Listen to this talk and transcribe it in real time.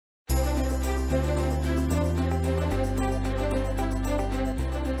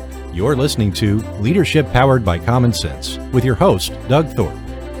You're listening to Leadership Powered by Common Sense with your host, Doug Thorpe.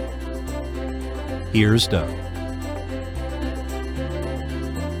 Here's Doug.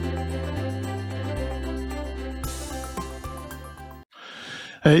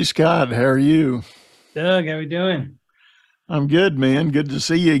 Hey, Scott, how are you? Doug, how we doing? I'm good, man. Good to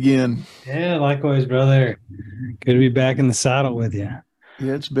see you again. Yeah, likewise, brother. Good to be back in the saddle with you.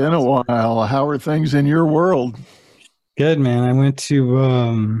 Yeah, it's been a while. How are things in your world? Good, man.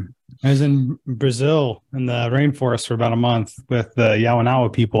 I was in Brazil in the rainforest for about a month with the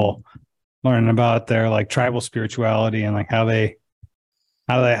Yawanawa people, learning about their like tribal spirituality and like how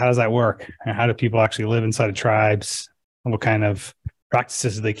does that work? And how do people actually live inside of tribes? What kind of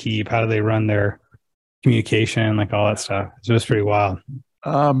practices do they keep? How do they run their communication? Like all that stuff. So it was pretty wild.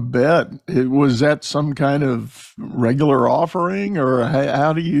 I bet. Was that some kind of regular offering, or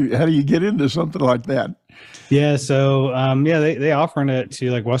how do you get into something like that? Yeah, so they offering it to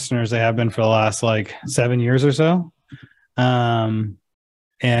like Westerners. They have been for the last like 7 years or so. So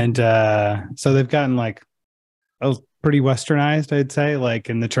they've gotten like pretty westernized, I'd say, like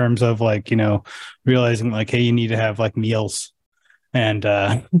in the terms of like, realizing like, hey, you need to have like meals and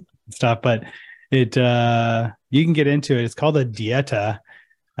stuff. But it you can get into it. It's called a dieta.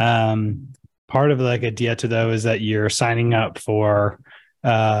 Part of like a dieta though is that you're signing up for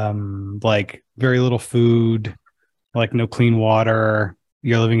like very little food, like no clean water.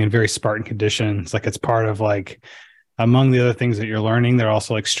 You're living in very Spartan conditions. Like it's part of like among the other things that you're learning, they're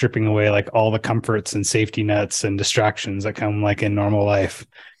also like stripping away like all the comforts and safety nets and distractions that come like in normal life,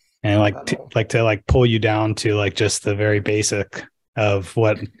 and like to pull you down to like just the very basic of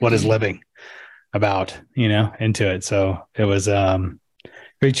what is living about, into it. So it was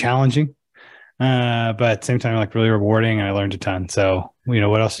very challenging, but at the same time like really rewarding, and I learned a ton. So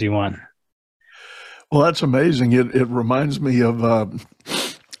what else do you want? Well, that's amazing. It reminds me of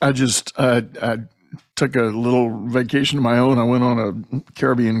I took a little vacation of my own. I went on a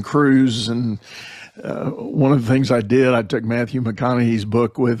Caribbean cruise, and one of the things I did, I took Matthew McConaughey's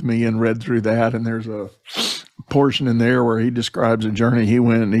book with me and read through that. And there's a portion in there where he describes a journey he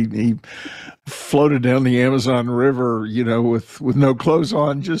went, and he floated down the Amazon River, with no clothes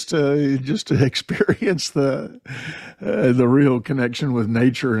on, just to experience the real connection with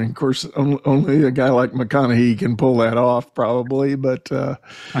nature. And of course, only a guy like McConaughey can pull that off, probably. But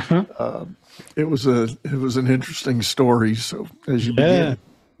it was an interesting story. So as you begin,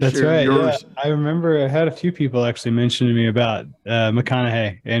 that's right. Yours. Yeah, I remember I had a few people actually mention to me about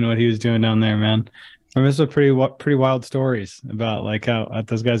McConaughey and what he was doing down there, man. I mean, those are pretty wild stories about like how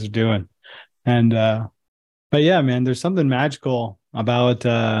those guys are doing. And but yeah, man, there's something magical about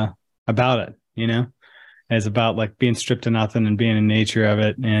it, It's about like being stripped of nothing and being in nature of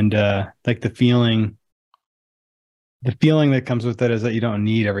it. And like the feeling that comes with it is that you don't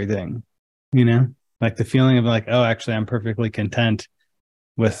need everything, like the feeling of like, oh, actually I'm perfectly content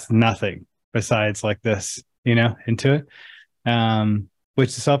with nothing besides like this, into it. Which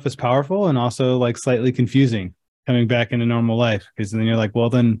itself is powerful and also like slightly confusing coming back into normal life, because then you're like,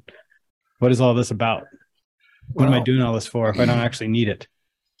 well, then what is all this about? What am I doing all this for if I don't actually need it?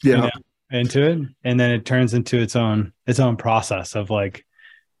 Yeah. Into it. And then it turns into its own process of like,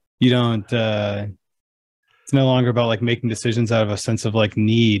 you don't, it's no longer about like making decisions out of a sense of like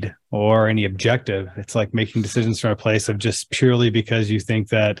need or any objective. It's like making decisions from a place of just purely because you think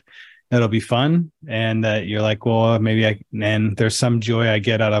that it'll be fun, and that you're like, well, maybe and there's some joy I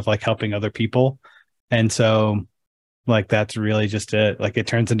get out of like helping other people. And so like, that's really just it. Like it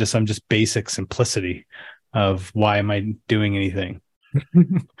turns into some just basic simplicity of why am I doing anything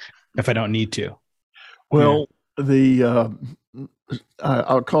if I don't need to? Well,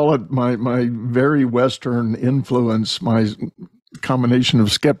 I'll call it my very Western influence, my combination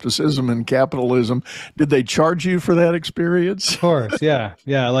of skepticism and capitalism. Did they charge you for that experience? Of course. Yeah.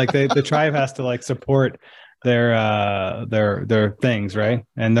 Like the tribe has to like support their things, right?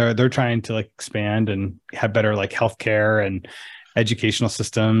 And they're trying to like expand and have better like healthcare and educational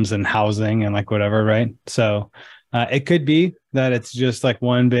systems and housing and like whatever, right? So it could be that it's just like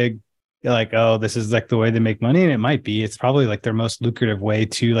one big like, oh, this is like the way they make money, and it might be. It's probably like their most lucrative way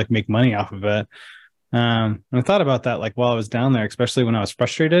to like make money off of it. And I thought about that like while I was down there, especially when I was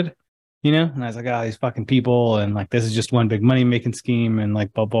frustrated, and I was like, oh, these fucking people, and like this is just one big money making scheme, and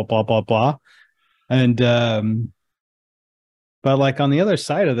like blah blah blah blah blah. And but like on the other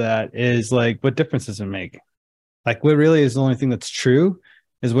side of that is like, what difference does it make? Like what really is the only thing that's true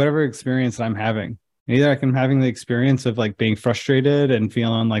is whatever experience that I'm having. Either I'm having the experience of like being frustrated and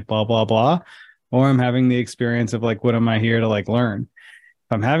feeling like blah blah blah, or I'm having the experience of like, what am I here to like learn?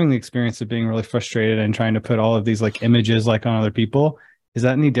 If I'm having the experience of being really frustrated and trying to put all of these like images like on other people, is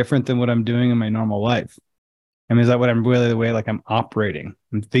that any different than what I'm doing in my normal life? I mean, is that what I'm really the way like I'm operating?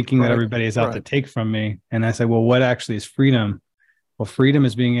 I'm thinking that everybody is out to take from me. And I say, well, what actually is freedom? Well, freedom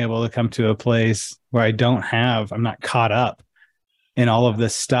is being able to come to a place where I'm not caught up in all of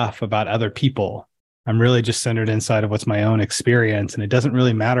this stuff about other people. I'm really just centered inside of what's my own experience. And it doesn't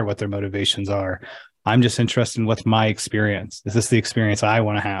really matter what their motivations are. I'm just interested in what's my experience. Is this the experience I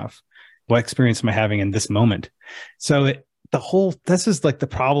want to have? What experience am I having in this moment? So this is like the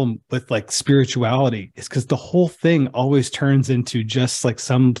problem with like spirituality, is because the whole thing always turns into just like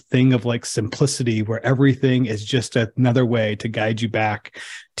something of like simplicity where everything is just another way to guide you back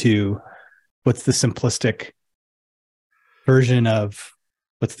to what's the simplistic version of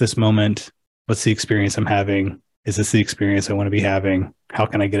what's this moment? What's the experience I'm having? Is this the experience I want to be having? How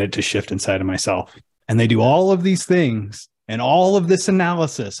can I get it to shift inside of myself? And they do all of these things and all of this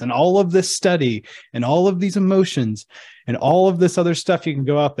analysis and all of this study and all of these emotions and all of this other stuff you can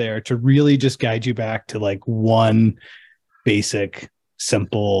go out there to really just guide you back to like one basic,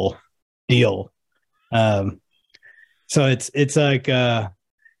 simple deal. So it's like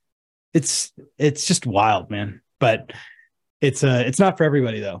it's just wild, man. But it's not for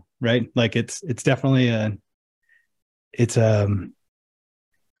everybody though, right? Like it's definitely it's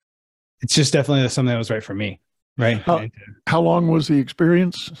just definitely something that was right for me, right? How long was the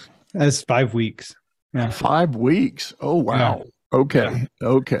experience? That's 5 weeks. Yeah. 5 weeks. Oh wow. Yeah. Okay. Yeah.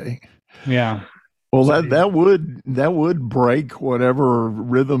 Okay. Yeah. Well, that would break whatever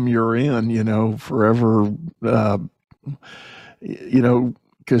rhythm you're in, you know, forever. You know,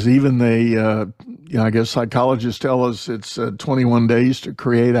 because even they, you know, I guess psychologists tell us it's 21 days to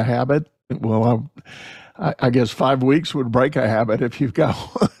create a habit. Well, I guess 5 weeks would break a habit if you've got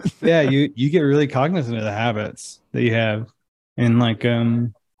one. Yeah, you get really cognizant of the habits that you have, and like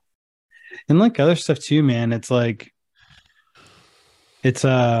other stuff too, man. It's like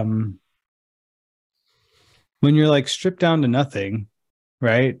when you're like stripped down to nothing,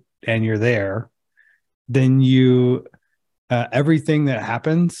 right? And you're there, then you everything that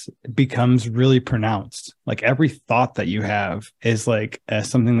happens becomes really pronounced. Like every thought that you have is like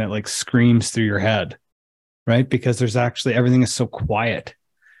something that like screams through your head, right? Because there's actually everything is so quiet,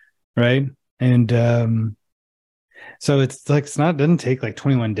 right? And so it's like it doesn't take like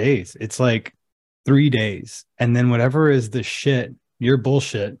 21 days. It's like 3 days, and then whatever is the shit, your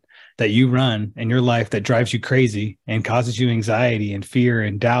bullshit that you run in your life that drives you crazy and causes you anxiety and fear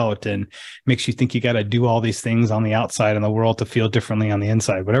and doubt and makes you think you got to do all these things on the outside in the world to feel differently on the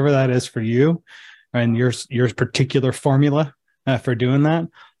inside, whatever that is for you and your particular formula for doing that,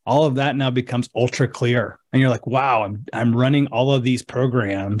 all of that now becomes ultra clear. And you're like, wow, I'm running all of these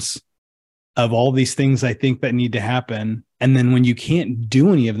programs of all these things I think that need to happen. And then when you can't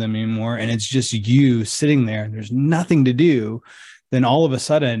do any of them anymore and it's just you sitting there and there's nothing to do, then all of a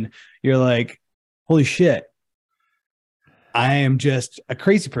sudden you're like, holy shit, I am just a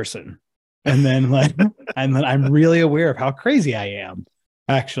crazy person. And then like, and then I'm really aware of how crazy I am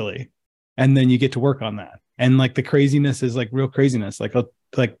actually. And then you get to work on that. And like the craziness is like real craziness. Like,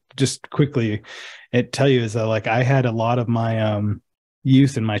 just quickly tell you is that like, I had a lot of my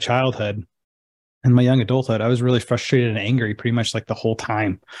youth and my childhood and my young adulthood. I was really frustrated and angry pretty much like the whole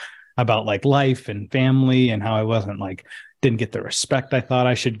time about like life and family and how I didn't get the respect I thought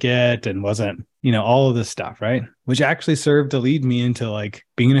I should get and wasn't, you know, all of this stuff, right? Which actually served to lead me into like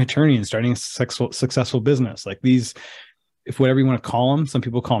being an attorney and starting a successful business. Like these, if whatever you want to call them, some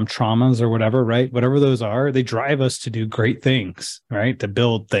people call them traumas or whatever, right? Whatever those are, they drive us to do great things, right? To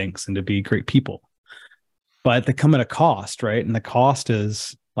build things and to be great people. But they come at a cost, right? And the cost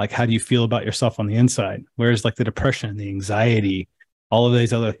is like, how do you feel about yourself on the inside? Whereas like the depression, the anxiety, all of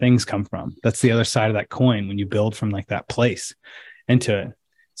these other things come from. That's the other side of that coin when you build from like that place into it.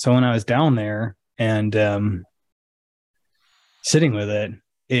 So when I was down there and sitting with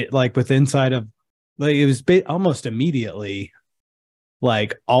it like with inside of like, it was almost immediately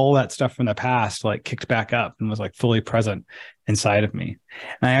like all that stuff from the past, like kicked back up and was like fully present inside of me.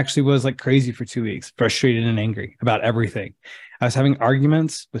 And I actually was like crazy for 2 weeks, frustrated and angry about everything. I was having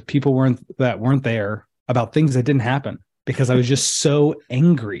arguments with people that weren't there about things that didn't happen because I was just so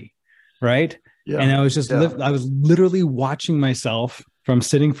angry. Right. Yeah. And I was just, I was literally watching myself from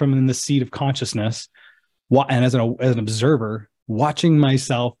sitting from in the seat of consciousness. And as an observer, watching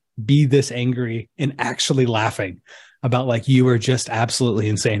myself be this angry and actually laughing about like, you are just absolutely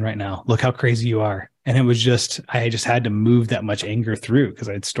insane right now. Look how crazy you are. And it was just, I just had to move that much anger through because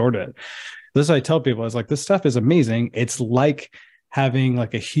I'd stored it. This is what I tell people. I was like, this stuff is amazing. It's like having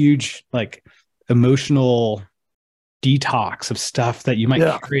like a huge, like emotional detox of stuff that you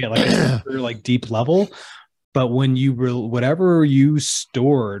might create like a super, like deep level. But when you whatever you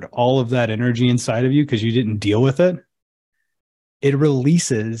stored all of that energy inside of you because you didn't deal with it, it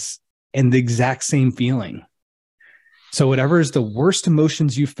releases in the exact same feeling. So whatever is the worst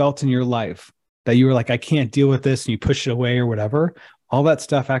emotions you felt in your life that you were like, I can't deal with this, and you push it away or whatever, all that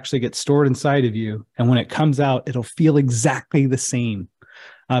stuff actually gets stored inside of you. And when it comes out, it'll feel exactly the same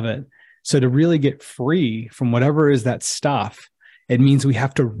of it. So to really get free from whatever is that stuff, it means we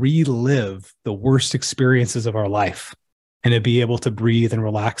have to relive the worst experiences of our life and to be able to breathe and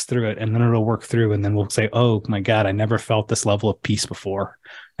relax through it. And then it'll work through. And then we'll say, oh my God, I never felt this level of peace before.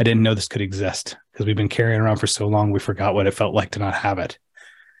 I didn't know this could exist because we've been carrying it around for so long. We forgot what it felt like to not have it.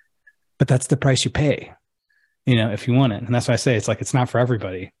 But that's the price you pay, if you want it. And that's why I say it's not for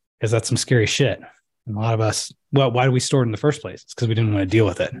everybody, because that's some scary shit. And a lot of us, why do we store it in the first place? It's because we didn't want to deal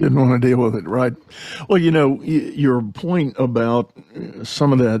with it. Didn't want to deal with it, right? Well, your point about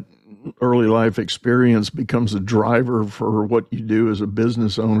some of that early life experience becomes a driver for what you do as a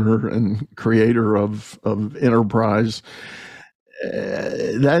business owner and creator of enterprise.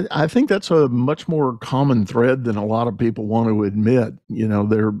 That I think that's a much more common thread than a lot of people want to admit.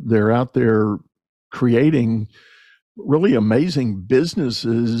 They're out there creating really amazing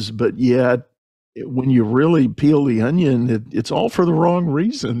businesses, but yet when you really peel the onion, it's all for the wrong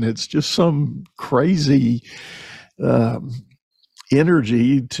reason. It's just some crazy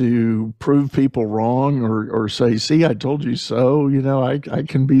energy to prove people wrong or say, see, I told you so. I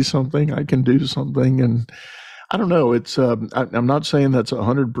can be something, I can do something. And I don't know. It's I'm not saying that's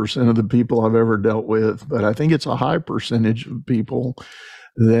 100% of the people I've ever dealt with, but I think it's a high percentage of people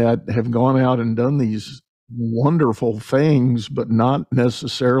that have gone out and done these wonderful things, but not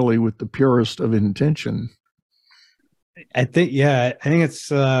necessarily with the purest of intention. I think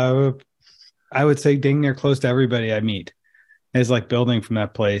it's, I would say dang near close to everybody I meet is like building from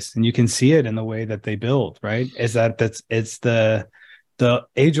that place. And you can see it in the way that they build, right? It's the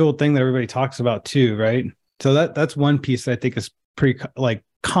age old thing that everybody talks about too, right? So that's one piece that I think is pretty like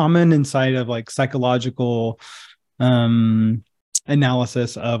common inside of like psychological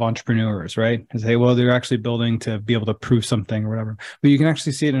analysis of entrepreneurs, right? And say, well, they're actually building to be able to prove something or whatever. But you can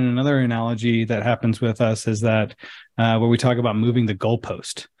actually see it in another analogy that happens with us is that where we talk about moving the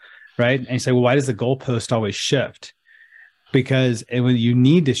goalpost, right? And you say, well, why does the goalpost always shift? Because you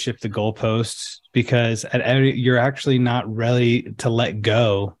need to shift the goalposts because you're actually not ready to let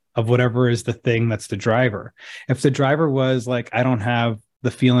go of whatever is the thing that's the driver. If the driver was like, I don't have the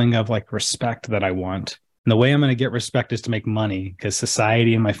feeling of like respect that I want, and the way I'm going to get respect is to make money because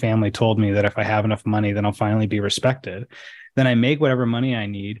society and my family told me that if I have enough money, then I'll finally be respected. Then I make whatever money I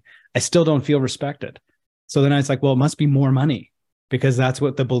need. I still don't feel respected. So then it's like, well, it must be more money because that's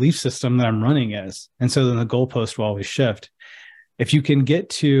what the belief system that I'm running is. And so then the goalpost will always shift. If you can get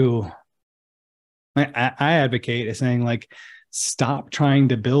to, I advocate is saying like, stop trying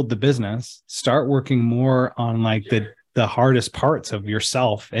to build the business, start working more on like the hardest parts of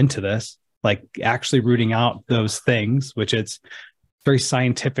yourself into this, like actually rooting out those things, which it's a very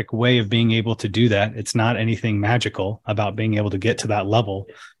scientific way of being able to do that. It's not anything magical about being able to get to that level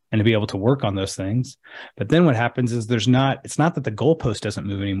and to be able to work on those things. But then what happens is it's not that the goalpost doesn't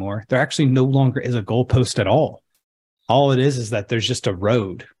move anymore. There actually no longer is a goalpost at all. All it is that there's just a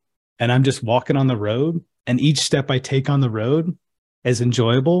road and I'm just walking on the road. And each step I take on the road is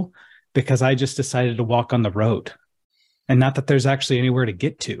enjoyable because I just decided to walk on the road and not that there's actually anywhere to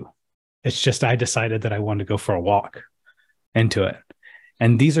get to. It's just I decided that I wanted to go for a walk into it.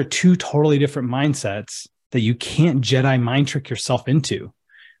 And these are two totally different mindsets that you can't Jedi mind trick yourself into.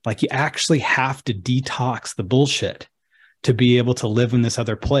 Like you actually have to detox the bullshit to be able to live in this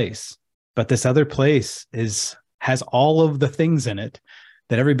other place. But this other place has all of the things in it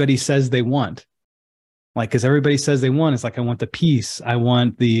that everybody says they want. Like, because everybody says they want, it's like, I want the peace. I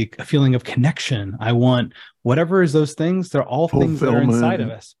want the feeling of connection. I want whatever is those things. They're all things that are inside of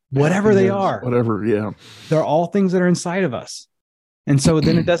us, whatever they are. Whatever, yeah. They're all things that are inside of us. And so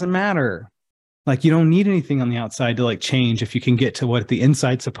then it doesn't matter. Like, you don't need anything on the outside to like change if you can get to what the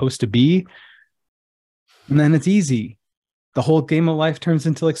inside's supposed to be. And then it's easy. The whole game of life turns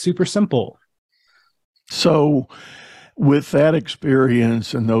into like super simple. So with that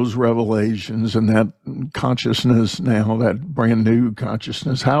experience and those revelations and that consciousness now, that brand new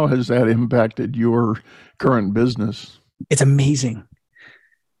consciousness, how has that impacted your current business? It's amazing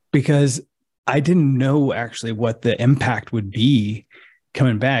because I didn't know actually what the impact would be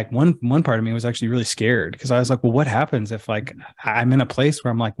coming back. One part of me was actually really scared because I was like, well, what happens if like I'm in a place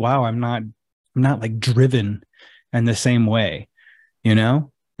where I'm like, wow, I'm not like driven in the same way, and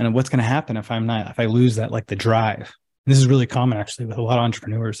what's going to happen if I lose that, like the drive. This is really common actually with a lot of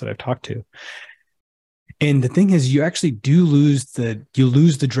entrepreneurs that I've talked to. And the thing is, you actually do lose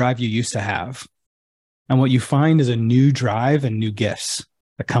the drive you used to have. And what you find is a new drive and new gifts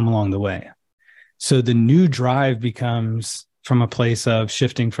that come along the way. So the new drive becomes from a place of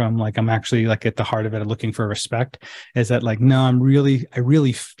shifting from like, I'm actually like at the heart of it, looking for respect, is that like, no, I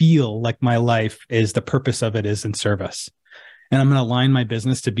really feel like my life is, the purpose of it is in service. And I'm going to align my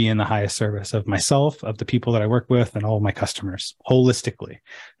business to be in the highest service of myself, of the people that I work with, and all of my customers holistically.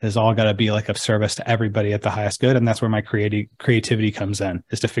 It's all got to be like of service to everybody at the highest good. And that's where my creativity comes in,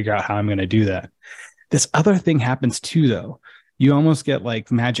 is to figure out how I'm going to do that. This other thing happens too, though. You almost get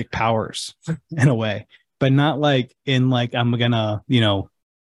like magic powers in a way, but not like in like, I'm going to,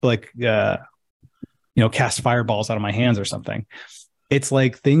 cast fireballs out of my hands or something. It's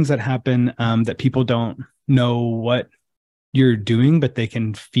like things that happen that people don't know what you're doing, but they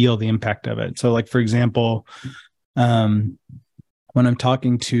can feel the impact of it. So like, for example, when I'm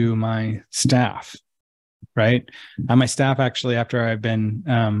talking to my staff, right? My staff actually, after I've been,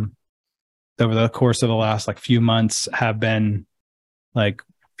 over the course of the last like few months, have been like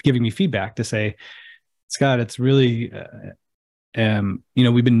giving me feedback to say, Scott, it's really,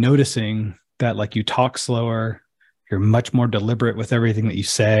 we've been noticing that like you talk slower, you're much more deliberate with everything that you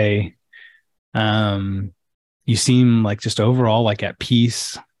say. You seem like just overall like at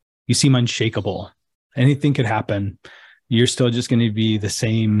peace. You seem unshakable. Anything could happen. You're still just going to be the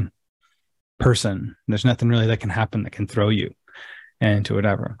same person. There's nothing really that can happen that can throw you into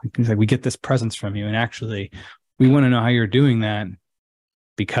whatever. It's like, we get this presence from you. And actually, we want to know how you're doing that,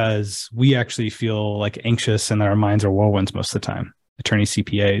 because we actually feel like anxious and our minds are whirlwinds most of the time. Attorneys,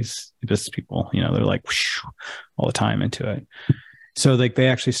 CPAs, business people, they're like whoosh, all the time into it. So like they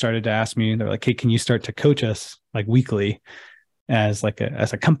actually started to ask me, they're like, hey, can you start to coach us like weekly as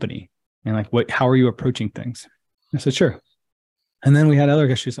a company? And like, how are you approaching things? I said, sure. And then we had other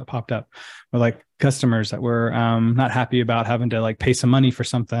issues that popped up, or like customers that were not happy about having to like pay some money for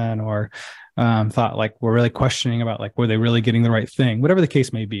something, or thought like we're really questioning about like, were they really getting the right thing? Whatever the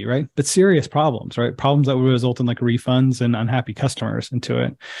case may be, right? But serious problems, right? Problems that would result in like refunds and unhappy customers into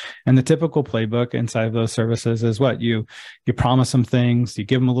it. And the typical playbook inside of those services is what you promise them things, you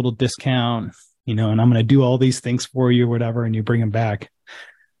give them a little discount, and I'm going to do all these things for you or whatever, and you bring them back.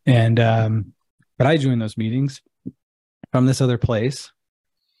 And but I join those meetings from this other place.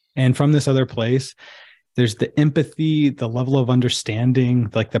 And from this other place, there's the empathy, the level of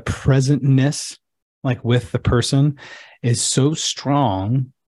understanding, like the presentness, like with the person, is so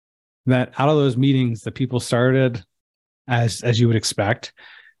strong that out of those meetings, the people started as you would expect.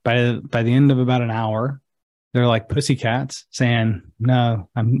 By the end of about an hour, they're like pussycats saying, no,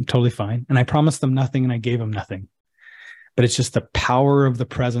 I'm totally fine. And I promised them nothing and I gave them nothing. But it's just the power of the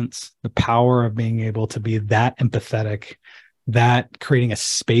presence, the power of being able to be that empathetic, that creating a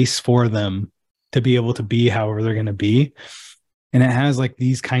space for them to be able to be however they're going to be. And it has like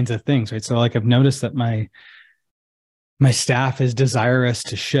these kinds of things, right? So like I've noticed that my staff is desirous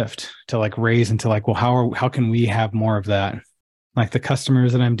to shift, to like raise into like, well, how can we have more of that? Like the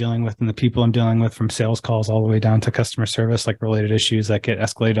customers that I'm dealing with and the people I'm dealing with, from sales calls all the way down to customer service, like related issues that get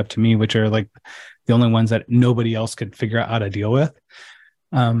escalated up to me, which are like the only ones that nobody else could figure out how to deal with.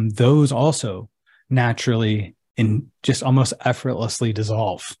 Those also naturally and just almost effortlessly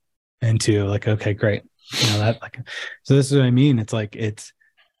dissolve into like, okay, great. That like, so this is what I mean. It's like,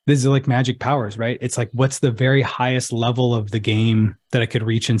 this is like magic powers, right? It's like, what's the very highest level of the game that I could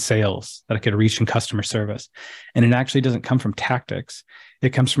reach in sales, that I could reach in customer service? And it actually doesn't come from tactics. It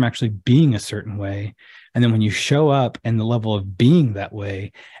comes from actually being a certain way. And then when you show up and the level of being that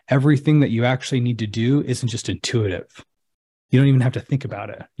way, everything that you actually need to do isn't just intuitive. You don't even have to think about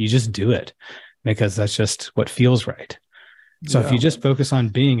it. You just do it because that's just what feels right. So if you just focus on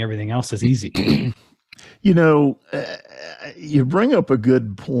being, everything else is easy. You bring up a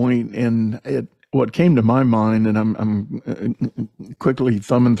good point, and what came to my mind, and I'm quickly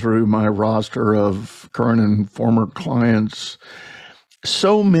thumbing through my roster of current and former clients.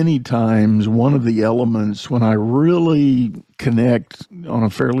 So many times, one of the elements when I really connect on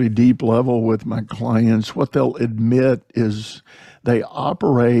a fairly deep level with my clients, what they'll admit is they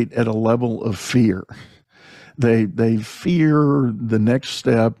operate at a level of fear. They fear the next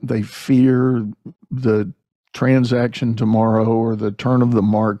step. They fear the transaction tomorrow, or the turn of the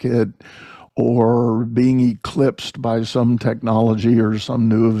market, or being eclipsed by some technology or some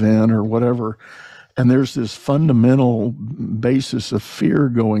new event or whatever. And there's this fundamental basis of fear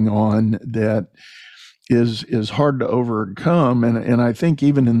going on that is hard to overcome. And I think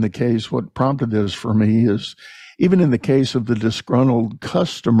even in the case, what prompted this for me is, even in the case of the disgruntled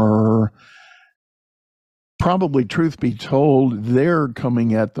customer, probably, truth be told, they're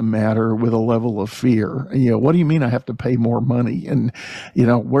coming at the matter with a level of fear. What do you mean I have to pay more money? And,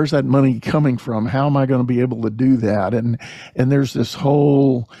 where's that money coming from? How am I going to be able to do that? And there's this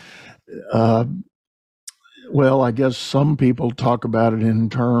whole, well, I guess some people talk about it in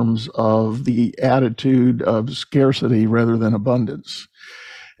terms of the attitude of scarcity rather than abundance.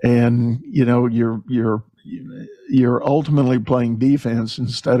 And, you're ultimately playing defense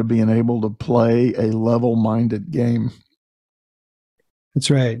instead of being able to play a level-minded game. That's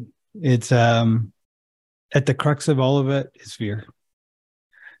right. It's at the crux of all of it is fear.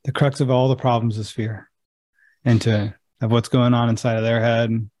 The crux of all the problems is fear, and of what's going on inside of their head,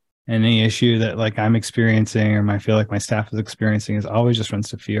 and any issue that like I'm experiencing or I feel like my staff is experiencing is always just runs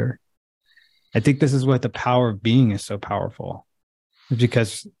to fear. I think this is what the power of being is so powerful,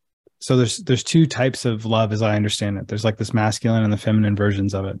 because so there's two types of love as I understand it. There's like this masculine and the feminine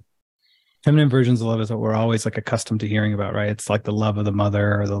versions of it. Feminine versions of love is what we're always like accustomed to hearing about, right? It's like the love of the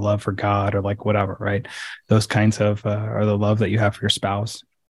mother or the love for God or like whatever, right? Those kinds of are the love that you have for your spouse.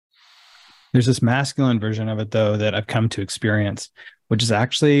 There's this masculine version of it though that I've come to experience, which is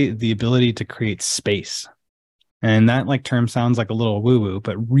actually the ability to create space. And that like term sounds like a little woo-woo,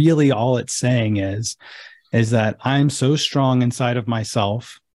 but really all it's saying is that I'm so strong inside of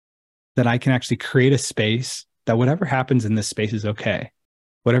myself that I can actually create a space that whatever happens in this space is okay.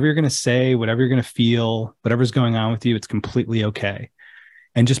 Whatever you're going to say, whatever you're going to feel, whatever's going on with you, it's completely okay.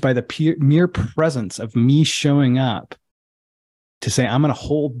 And just by the mere presence of me showing up to say, I'm going to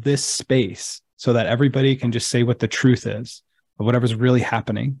hold this space so that everybody can just say what the truth is of whatever's really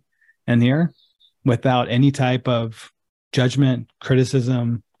happening in here without any type of judgment,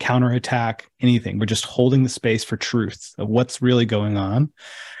 criticism, counterattack, anything. We're just holding the space for truth of what's really going on.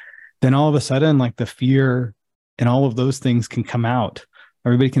 Then all of a sudden, like the fear and all of those things can come out.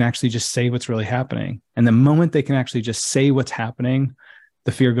 Everybody can actually just say what's really happening. And the moment they can actually just say what's happening,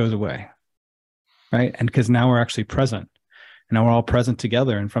 the fear goes away, right? And because now we're actually present. And now we're all present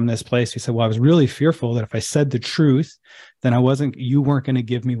together. And from this place, we said, well, I was really fearful that if I said the truth, then you weren't going to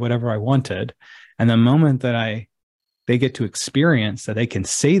give me whatever I wanted. And the moment that they get to experience that they can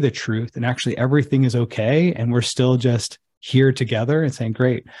say the truth and actually everything is okay. And we're still just here together and saying,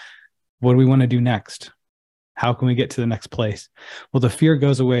 great, what do we want to do next? How can we get to the next place? Well, the fear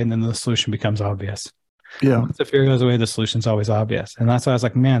goes away and then the solution becomes obvious. Yeah. Once the fear goes away, the solution's always obvious. And that's why I was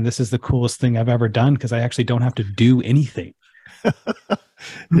like, man, this is the coolest thing I've ever done because I actually don't have to do anything.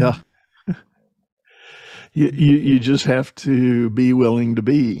 Yeah. You just have to be willing to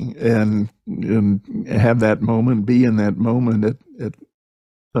be and have that moment, be in that moment at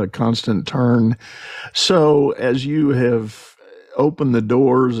a constant turn. So as you have opened the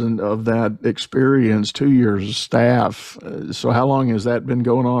doors of that experience to your staff, so how long has that been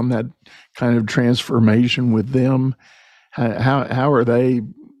going on, that kind of transformation with them? How are they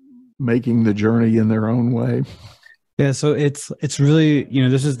making the journey in their own way? Yeah, so it's really,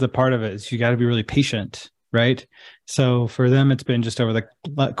 this is the part of it, is you got to be really patient, right? So for them, it's been just over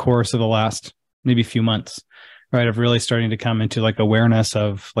the course of the last maybe few months, right, of really starting to come into like awareness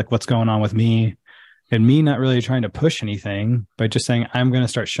of like what's going on with me and me not really trying to push anything, but just saying, I'm going to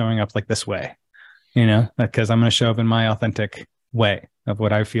start showing up like this way, because I'm going to show up in my authentic way of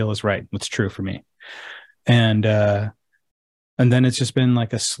what I feel is right, what's true for me. And then it's just been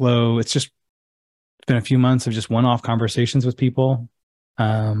like it's been a few months of just one-off conversations with people.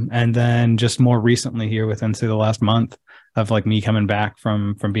 And then just more recently here within say the last month of like me coming back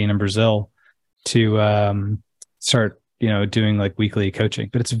from being in Brazil to start, doing like weekly coaching,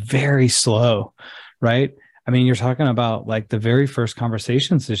 but it's very slow, right? I mean, you're talking about like the very first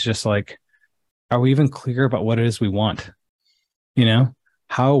conversations is just like, are we even clear about what it is we want?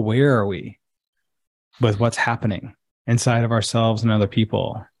 How aware are we with what's happening inside of ourselves and other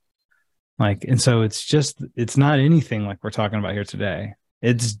people? And so it's not anything like we're talking about here today.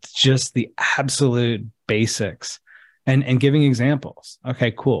 It's just the absolute basics and giving examples.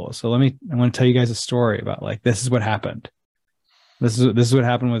 Okay, cool. So I want to tell you guys a story about like, this is what happened. This is what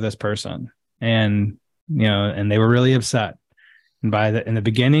happened with this person. And, and they were really upset. And in the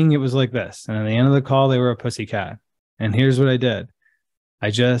beginning, it was like this. And at the end of the call, they were a pussycat. And here's what I did.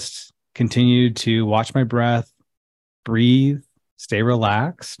 I just continued to watch my breath, breathe, stay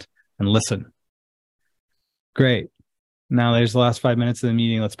relaxed, and listen. Great. Now there's the last 5 minutes of the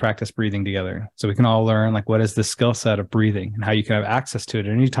meeting. Let's practice breathing together. So we can all learn like what is the skill set of breathing and how you can have access to it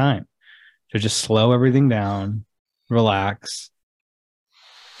at any time. So just slow everything down, relax,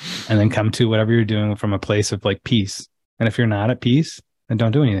 and then come to whatever you're doing from a place of like peace. And if you're not at peace, then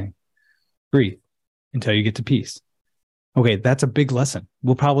don't do anything. Breathe until you get to peace. Okay, that's a big lesson.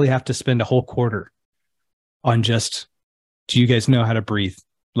 We'll probably have to spend a whole quarter on just, do you guys know how to breathe?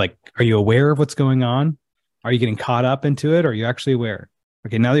 Like, are you aware of what's going on? Are you getting caught up into it? Or are you actually aware?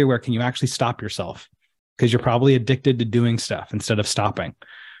 Okay, now that you're aware, can you actually stop yourself? Because you're probably addicted to doing stuff instead of stopping.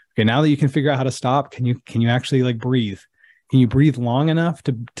 Okay, now that you can figure out how to stop, can you actually like breathe? Can you breathe long enough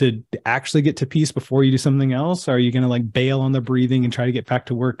to actually get to peace before you do something else? Or are you going to like bail on the breathing and try to get back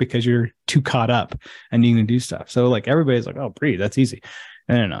to work because you're too caught up and needing to do stuff? So like everybody's like, oh, breathe, that's easy.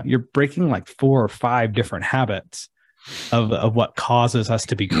 No. You're breaking like 4 or 5 different habits of what causes us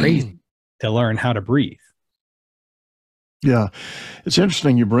to be crazy to learn how to breathe. Yeah, it's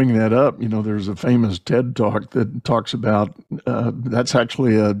interesting you bring that up. There's a famous TED talk that talks about that's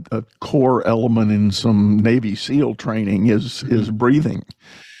actually a core element in some Navy SEAL training is breathing,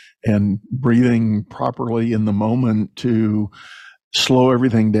 and breathing properly in the moment to slow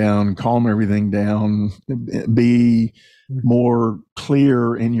everything down, calm everything down, be more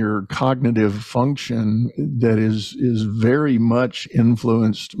clear in your cognitive function that is very much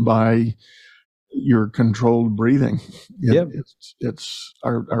influenced by your controlled breathing. It's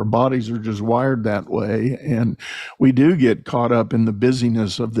our bodies are just wired that way, and we do get caught up in the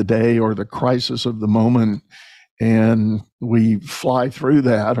busyness of the day or the crisis of the moment, and we fly through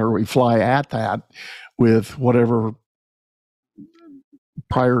that, or we fly at that with whatever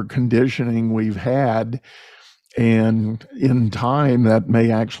prior conditioning we've had. And in time, that may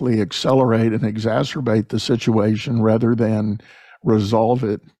actually accelerate and exacerbate the situation rather than resolve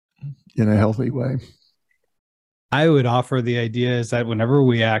it in a healthy way. I would offer the idea is that whenever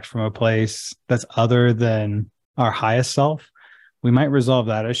we act from a place that's other than our highest self, we might resolve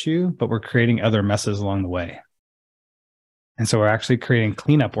that issue, but we're creating other messes along the way. And so we're actually creating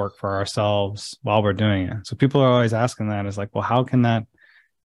cleanup work for ourselves while we're doing it. So people are always asking that, is like, well, how can that,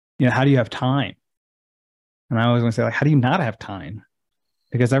 how do you have time? And I always want to say, like, how do you not have time?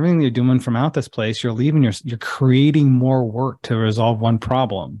 Because everything you're doing from out this place, you're creating more work to resolve one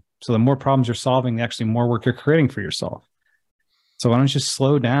problem. So the more problems you're solving, the actually more work you're creating for yourself. So why don't you just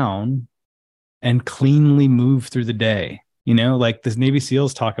slow down and cleanly move through the day? Like the Navy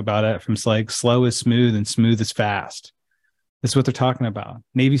SEALs talk about it from like slow is smooth and smooth is fast. That's what they're talking about.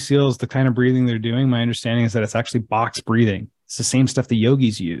 Navy SEALs, the kind of breathing they're doing, my understanding is that it's actually box breathing. It's the same stuff the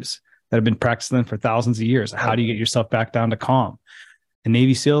yogis use that have been practicing for thousands of years. How do you get yourself back down to calm? The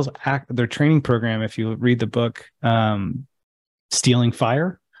Navy SEALs their training program, if you read the book, Stealing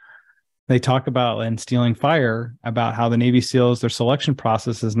Fire, they talk about in Stealing Fire about how the Navy SEALs, their selection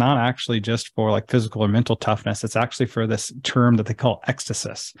process is not actually just for like physical or mental toughness. It's actually for this term that they call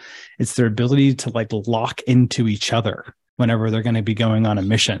ecstasis. It's their ability to like lock into each other whenever they're going to be going on a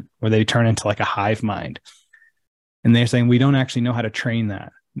mission where they turn into like a hive mind. And they're saying, we don't actually know how to train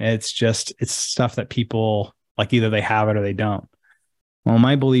that. It's stuff that people like, either they have it or they don't. Well,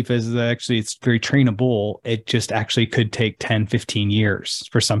 my belief is that actually it's very trainable. It just actually could take 10, 15 years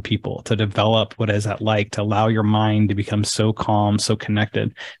for some people to develop what is that like, to allow your mind to become so calm, so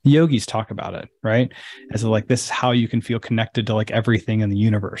connected. The yogis talk about it, right? As like, this is how you can feel connected to like everything in the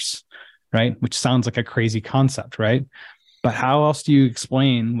universe, right? Which sounds like a crazy concept, right? But how else do you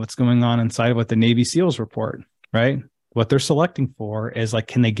explain what's going on inside of what the Navy SEALs report, right? What they're selecting for is like,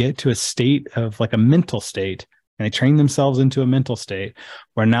 can they get to a state of like a mental state? And they train themselves into a mental state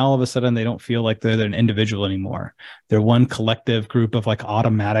where now all of a sudden they don't feel like they're an individual anymore. They're one collective group of like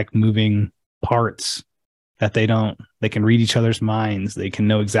automatic moving parts that they can read each other's minds. They can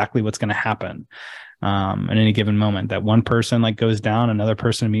know exactly what's going to happen at any given moment. That one person like goes down, another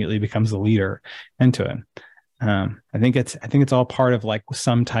person immediately becomes the leader into it. I think it's all part of like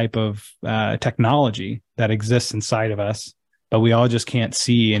some type of technology that exists inside of us, but we all just can't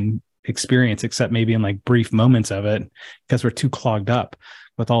see and experience except maybe in like brief moments of it because we're too clogged up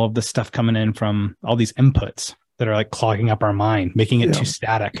with all of this stuff coming in from all these inputs that are like clogging up our mind, making it too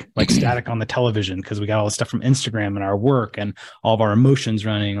static, like static on the television because we got all this stuff from Instagram and our work and all of our emotions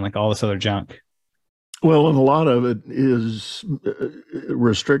running and like all this other junk. Well, and a lot of it is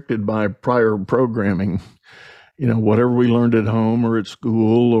restricted by prior programming. Whatever we learned at home or at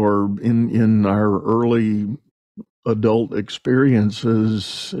school or in our early adult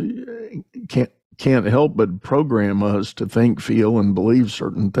experiences can't help but program us to think, feel, and believe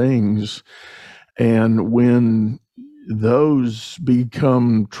certain things. And when those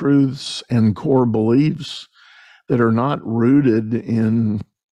become truths and core beliefs that are not rooted in,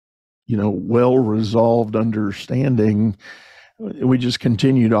 well-resolved understanding, we just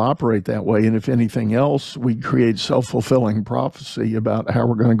continue to operate that way. And if anything else, we create self-fulfilling prophecy about how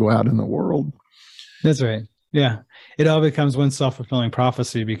we're going to go out in the world. That's right. Yeah. It all becomes one self-fulfilling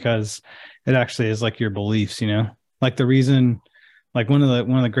prophecy because it actually is like your beliefs, like the reason, like one of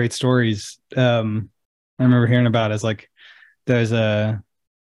the great stories, I I remember hearing about is like there's a,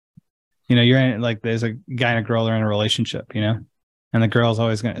 you're in like there's a guy and a girl are in a relationship, and the girl's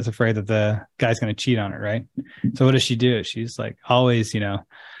always is afraid that the guy's gonna cheat on her, right? So what does she do? She's like always,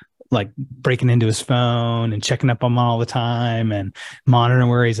 like breaking into his phone and checking up on him all the time and monitoring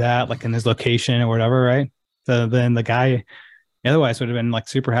where he's at, like in his location or whatever, right? So then the guy otherwise would have been like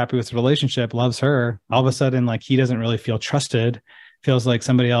super happy with the relationship, loves her. All of a sudden, like he doesn't really feel trusted, feels like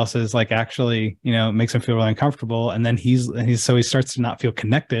somebody else is like actually, makes him feel really uncomfortable. And then so he starts to not feel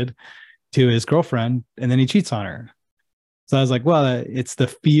connected to his girlfriend, and then he cheats on her. So I was like, well, it's the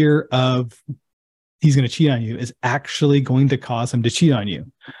fear of he's going to cheat on you is actually going to cause him to cheat on you,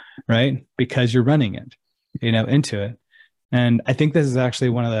 right? Because you're running it, into it. And I think this is actually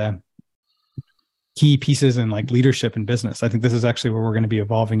one of the key pieces in like leadership in business. I think this is actually where we're going to be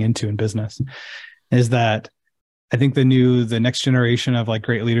evolving into in business, is that I think the next generation of like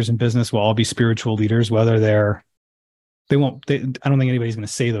great leaders in business will all be spiritual leaders, whether I don't think anybody's going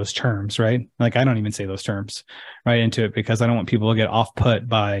to say those terms, right? Like I don't even say those terms right into it because I don't want people to get off put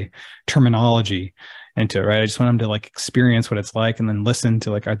by terminology into it, right? I just want them to like experience what it's like and then listen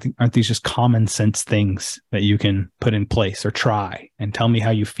to like, aren't these just common sense things that you can put in place or try and tell me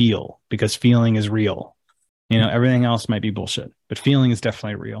how you feel, because feeling is real. Everything else might be bullshit, but feeling is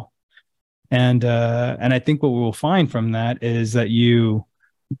definitely real. And I think what we will find from that is that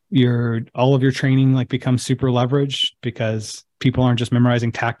all of your training like becomes super leveraged because people aren't just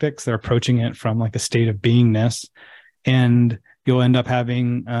memorizing tactics, they're approaching it from like a state of beingness, and you'll end up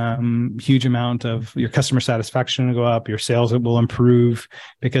having huge amount of your customer satisfaction will go up, your sales will improve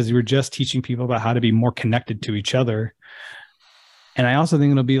because you're just teaching people about how to be more connected to each other. And I also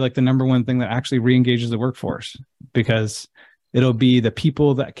think it'll be like the number one thing that actually re-engages the workforce, because it'll be the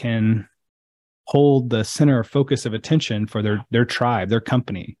people that can hold the center of focus of attention for their tribe, their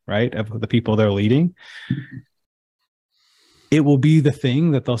company, right? Of the people they're leading. It will be the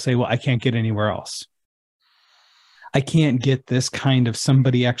thing that they'll say, well, I can't get anywhere else. I can't get this kind of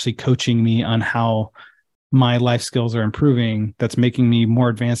somebody actually coaching me on how my life skills are improving. That's making me more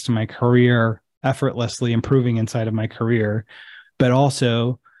advanced in my career, effortlessly improving inside of my career. But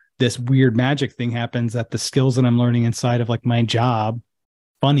also this weird magic thing happens that the skills that I'm learning inside of like my job,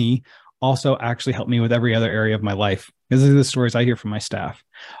 funny, also actually help me with every other area of my life. These are the stories I hear from my staff.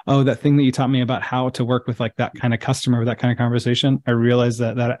 Oh, that thing that you taught me about how to work with like that kind of customer, with that kind of conversation, I realized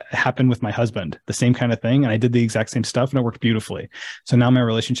that happened with my husband, the same kind of thing. And I did the exact same stuff and it worked beautifully. So now my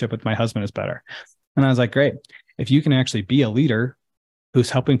relationship with my husband is better. And I was like, great. If you can actually be a leader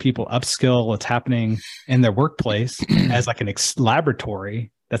who's helping people upskill what's happening in their workplace as like an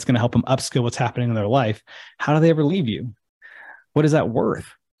laboratory that's going to help them upskill what's happening in their life, how do they ever leave you? What is that worth?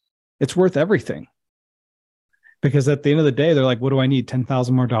 It's worth everything. Because at the end of the day, they're like, what do I need?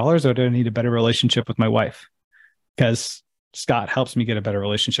 $10,000 more dollars, or do I need a better relationship with my wife? Because Scott helps me get a better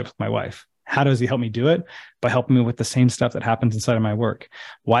relationship with my wife. How does he help me do it? By helping me with the same stuff that happens inside of my work.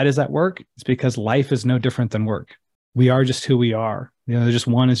 Why does that work? It's because life is no different than work. We are just who we are. Just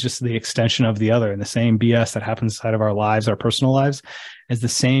one is just the extension of the other, and the same BS that happens inside of our lives, our personal lives, is the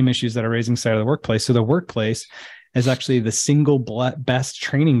same issues that are raising inside of the workplace. So the workplace is actually the single best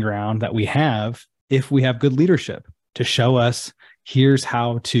training ground that we have if we have good leadership to show us, here's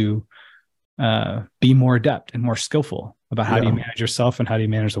how to be more adept and more skillful about how do you manage yourself and how do you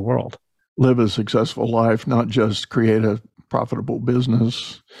manage the world. Live a successful life, not just create a profitable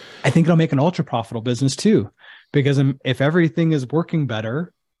business. I think it'll make an ultra profitable business too, because if everything is working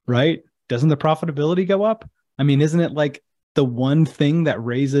better, right, doesn't the profitability go up? I mean, isn't it like the one thing that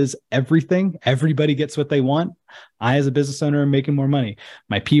raises everything? Everybody gets what they want. I, as a business owner, am making more money.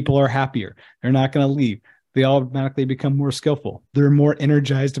 My people are happier. They're not going to leave. They automatically become more skillful. They're more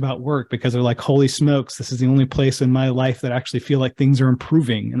energized about work because they're like, holy smokes, this is the only place in my life that actually feel like things are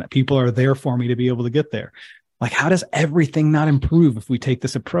improving and that people are there for me to be able to get there. Like, how does everything not improve if we take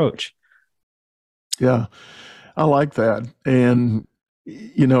this approach? Yeah, I like that. And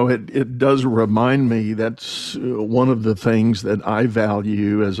it does remind me that's one of the things that I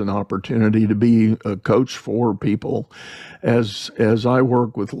value as an opportunity to be a coach for people. As I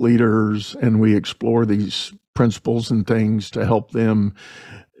work with leaders and we explore these principles and things to help them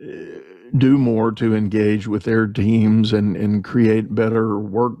do more to engage with their teams and create better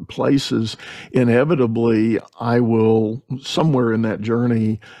workplaces, inevitably, I will, somewhere in that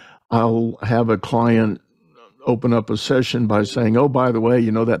journey, I'll have a client open up a session by saying, oh, by the way,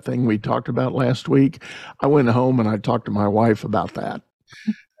 that thing we talked about last week, I went home and I talked to my wife about that.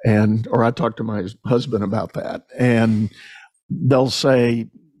 Or I talked to my husband about that. And they'll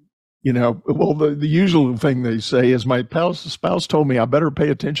say, Well, the usual thing they say is my spouse told me I better pay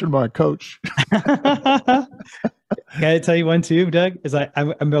attention to my coach. Can I tell you one too, Doug? Is I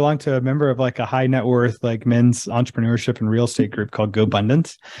belong to a member of like a high net worth like men's entrepreneurship and real estate group called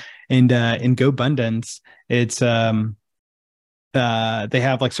GoBundance, and in GoBundance, it's they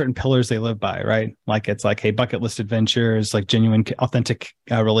have like certain pillars they live by, right? Like it's like, hey, bucket list adventures, like genuine, authentic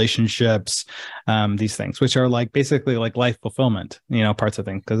relationships, these things, which are like basically like life fulfillment, parts of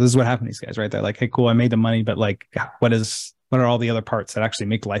things. Because this is what happened to these guys, right? They're like, hey, cool, I made the money, but like, what are all the other parts that actually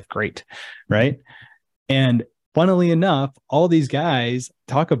make life great, right? And funnily enough, all these guys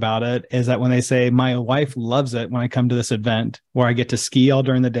talk about it is that when they say, my wife loves it when I come to this event where I get to ski all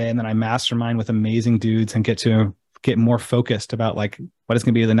during the day and then I mastermind with amazing dudes and get more focused about like what is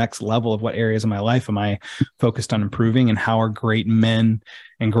going to be the next level of what areas of my life am I focused on improving, and how are great men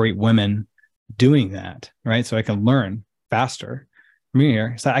and great women doing that, right? So I can learn faster.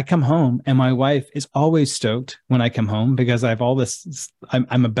 So I come home and my wife is always stoked when I come home because I have all this,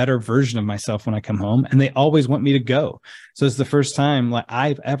 I'm a better version of myself when I come home, and they always want me to go. So it's the first time like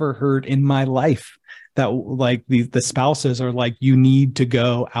I've ever heard in my life that like the spouses are like, you need to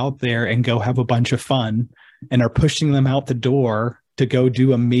go out there and go have a bunch of fun, and are pushing them out the door to go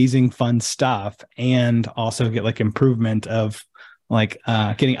do amazing fun stuff and also get like improvement of like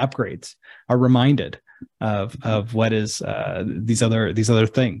getting upgrades, are reminded of what is these other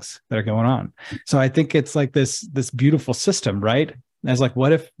things that are going on. So I think it's like this beautiful system, right? As like,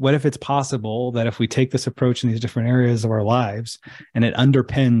 what if it's possible that if we take this approach in these different areas of our lives and it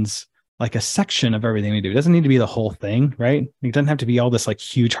underpins like a section of everything we do. It doesn't need to be the whole thing, right? It doesn't have to be all this like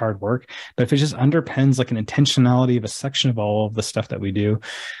huge hard work, but if it just underpins like an intentionality of a section of all of the stuff that we do,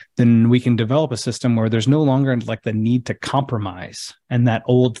 then we can develop a system where there's no longer like the need to compromise and that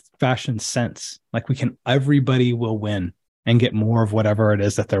old fashioned sense. Like everybody will win and get more of whatever it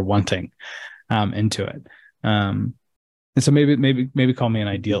is that they're wanting into it. And so maybe call me an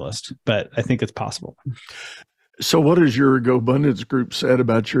idealist, but I think it's possible. So what has your GoBundance group said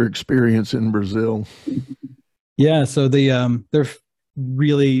about your experience in Brazil? Yeah, so they're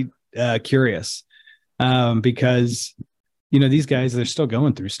really curious because, these guys, they're still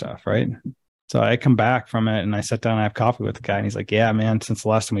going through stuff, right? So I come back from it and I sit down and I have coffee with the guy and he's like, yeah, man, since the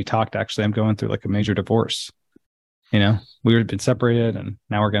last time we talked, actually, I'm going through like a major divorce. We had been separated and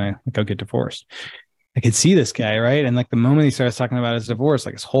now we're going to go get divorced. I could see this guy, right? And like the moment he starts talking about his divorce,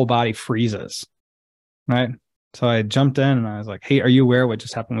 like his whole body freezes, right? So I jumped in and I was like, hey, are you aware of what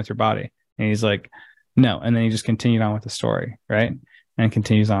just happened with your body? And he's like, no. And then he just continued on with the story, right? And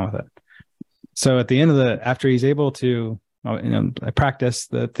continues on with it. So at the end of after he's able to, I practice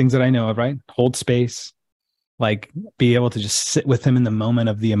the things that I know of, right? Hold space, like be able to just sit with him in the moment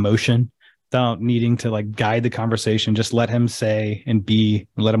of the emotion without needing to like guide the conversation. Just let him say and be,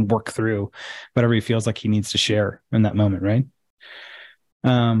 and let him work through whatever he feels like he needs to share in that moment, right?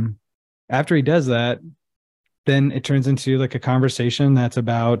 After he does that, then it turns into like a conversation that's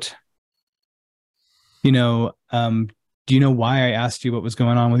about, do you know why I asked you what was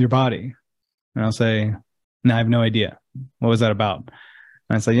going on with your body? And I'll say, no, I have no idea. What was that about?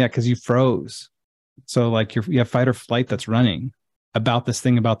 And I say, yeah, because you froze. So like you have fight or flight that's running about this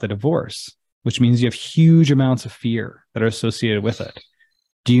thing about the divorce, which means you have huge amounts of fear that are associated with it.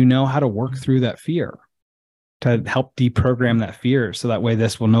 Do you know how to work through that fear to help deprogram that fear so that way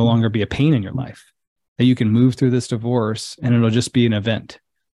this will no longer be a pain in your life? That you can move through this divorce and it'll just be an event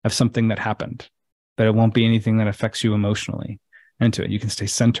of something that happened, but it won't be anything that affects you emotionally into it. You can stay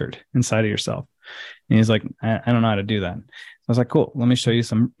centered inside of yourself. And he's like, I don't know how to do that. So I was like, cool. Let me show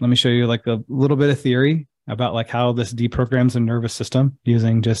you like a little bit of theory about like how this deprograms the nervous system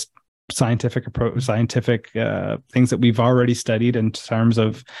using just scientific things that we've already studied in terms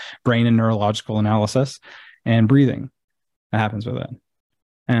of brain and neurological analysis and breathing. That happens with it.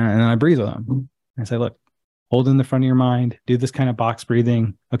 And then I breathe with him. I say, look, hold in the front of your mind, do this kind of box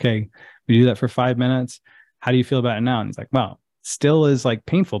breathing. Okay, we do that for 5 minutes. How do you feel about it now? And he's like, wow, still is like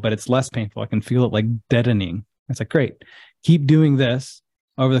painful, but it's less painful. I can feel it like deadening. It's like, great. Keep doing this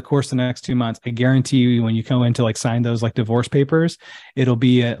over the course of the next 2 months. I guarantee you when you go in to like sign those like divorce papers, it'll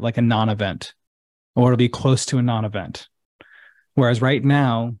be like a non-event, or it'll be close to a non-event. Whereas right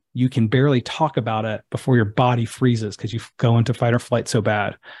now, you can barely talk about it before your body freezes because you go into fight or flight so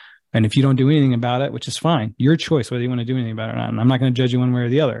bad. And if you don't do anything about it, which is fine, your choice whether you want to do anything about it or not. And I'm not going to judge you one way or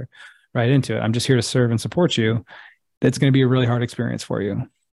the other right into it. I'm just here to serve and support you. That's going to be a really hard experience for you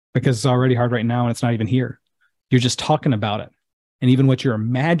because it's already hard right now and it's not even here. You're just talking about it. And even what you're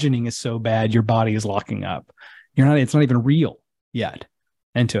imagining is so bad, your body is locking up. It's not even real yet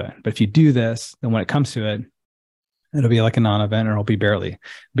into it. But if you do this, then when it comes to it, It'll be like a non-event, or it'll be it'll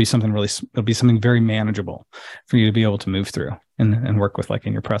be something very manageable for you to be able to move through and work with, like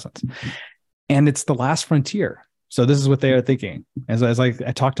in your presence. And it's the last frontier. So this is what they are thinking. As I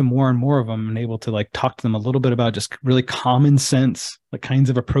talk to more and more of them and able to like talk to them a little bit about just really common sense, like kinds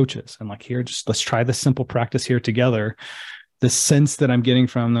of approaches. And like, here, just let's try this simple practice here together. The sense that I'm getting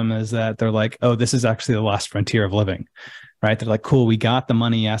from them is that they're like, oh, this is actually the last frontier of living, right? They're like, cool, we got the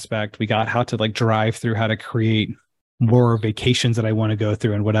money aspect. We got how to like drive through, how to create more vacations that I want to go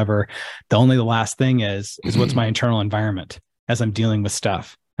through and whatever. The last thing is what's my internal environment as I'm dealing with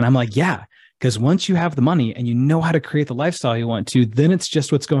stuff. And I'm like, yeah, because once you have the money and you know how to create the lifestyle you want to, then it's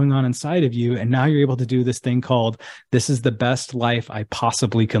just what's going on inside of you. And now you're able to do this thing called, this is the best life I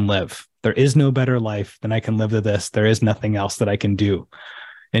possibly can live. There is no better life than I can live to this. There is nothing else that I can do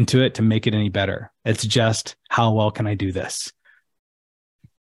into it to make it any better. It's just, how well can I do this?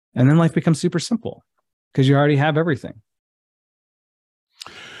 And then life becomes super simple because you already have everything.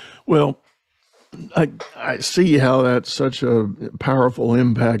 Well, I see how that's such a powerful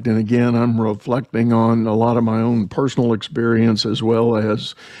impact. And again, I'm reflecting on a lot of my own personal experience, as well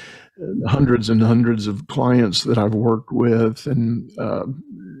as hundreds and hundreds of clients that I've worked with. And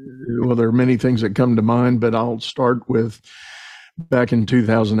well, there are many things that come to mind, but I'll start with back in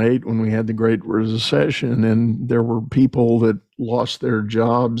 2008 when we had the Great Recession, and there were people that lost their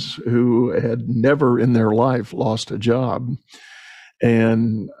jobs who had never in their life lost a job.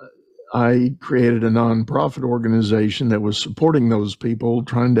 And I created a nonprofit organization that was supporting those people,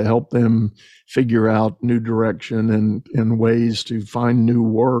 trying to help them figure out new direction and ways to find new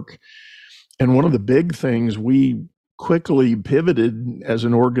work. And one of the big things we quickly pivoted as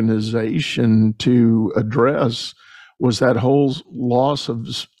an organization to address was that whole loss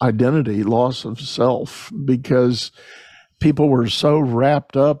of identity, loss of self, because people were so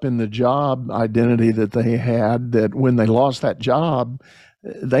wrapped up in the job identity that they had that when they lost that job,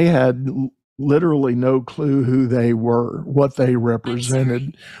 they had literally no clue who they were, what they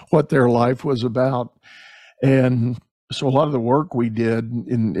represented, what their life was about. And so a lot of the work we did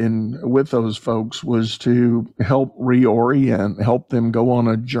in with those folks was to help reorient, help them go on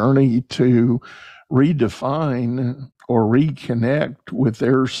a journey to redefine or reconnect with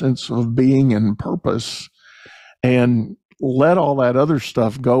their sense of being and purpose, and let all that other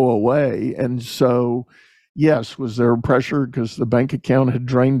stuff go away. And so, yes, was there pressure because the bank account had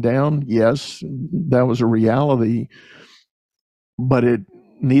drained down? Yes, that was a reality. But it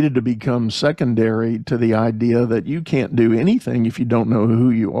needed to become secondary to the idea that you can't do anything if you don't know who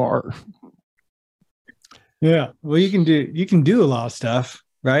you are. Yeah. Well, you can do a lot of stuff,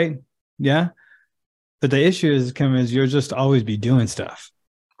 right? Yeah. But the issue is you'll just always be doing stuff.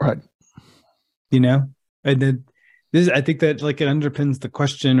 Right. You know? And then I think that like it underpins the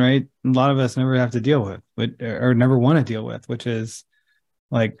question, right? A lot of us never have to deal with, or never want to deal with, which is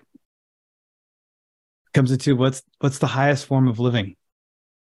like, comes into what's the highest form of living?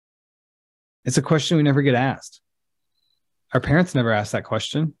 It's a question we never get asked. Our parents never asked that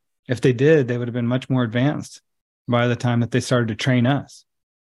question. If they did, they would have been much more advanced by the time that they started to train us,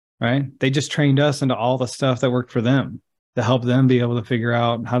 right? They just trained us into all the stuff that worked for them to help them be able to figure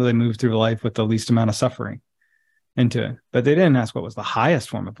out how do they move through life with the least amount of suffering into it. But they didn't ask what was the highest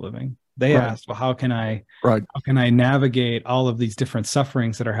form of living. They asked, well, how can I navigate all of these different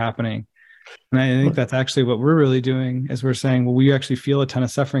sufferings that are happening? And I think that's actually what we're really doing, is we're saying, well, we actually feel a ton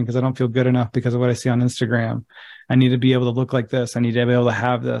of suffering because I don't feel good enough because of what I see on Instagram. I need to be able to look like this. I need to be able to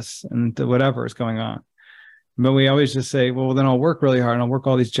have this and whatever is going on. But we always just say, well, then I'll work really hard and I'll work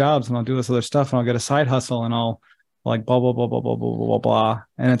all these jobs and I'll do this other stuff and I'll get a side hustle and I'll like blah, blah, blah, blah, blah, blah, blah, blah, blah.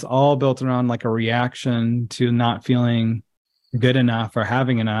 And it's all built around like a reaction to not feeling good enough or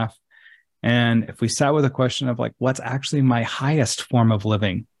having enough. And if we sat with a question of like, what's actually my highest form of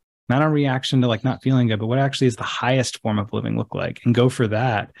living? Not a reaction to like not feeling good, but what actually is the highest form of living look like? And go for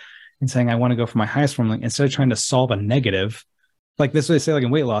that and saying, I want to go for my highest form of living instead of trying to solve a negative. Like this, they say like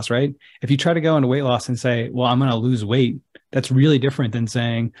in weight loss, right? If you try to go into weight loss and say, well, I'm going to lose weight, that's really different than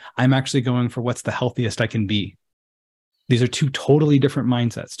saying, I'm actually going for what's the healthiest I can be. These are two totally different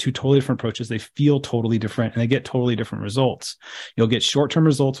mindsets, two totally different approaches. They feel totally different and they get totally different results. You'll get short-term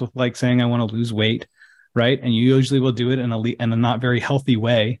results with like saying, I want to lose weight, right? And you usually will do it in a not very healthy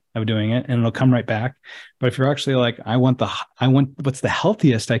way of doing it, and it'll come right back. But if you're actually like, I want what's the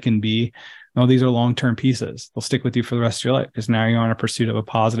healthiest I can be, well, these are long-term pieces. They'll stick with you for the rest of your life because now you're on a pursuit of a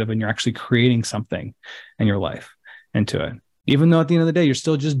positive and you're actually creating something in your life into it. Even though at the end of the day, you're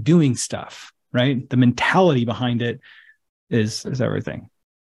still just doing stuff, right? The mentality behind it is everything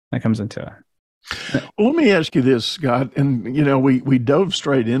that comes into it. Well, let me ask you this, Scott. And, we dove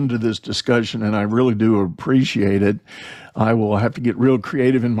straight into this discussion, and I really do appreciate it. I will have to get real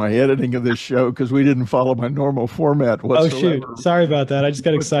creative in my editing of this show because we didn't follow my normal format whatsoever. Oh, shoot. Sorry about that. I just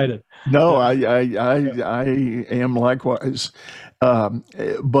got excited. No, I am likewise.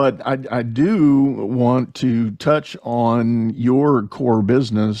 But I do want to touch on your core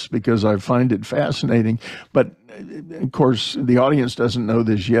business because I find it fascinating. But of course, the audience doesn't know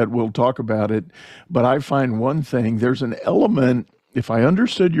this yet. We'll talk about it. But I find one thing, there's an element, if I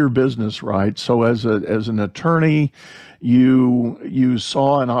understood your business right, so as an attorney, you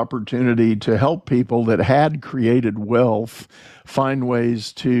saw an opportunity to help people that had created wealth find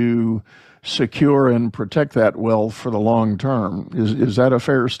ways to secure and protect that wealth for the long term. Is that a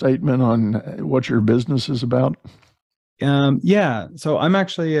fair statement on what your business is about? Yeah. So I'm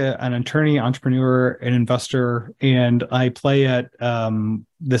actually an attorney, entrepreneur, an investor, and I play at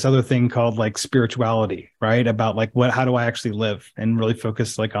this other thing called like spirituality, right? About like how do I actually live, and really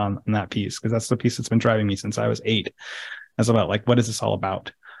focus like on that piece, because that's the piece that's been driving me since I was 8. That's about like, what is this all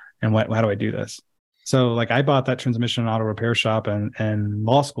about, and how do I do this? So like I bought that transmission and auto repair shop and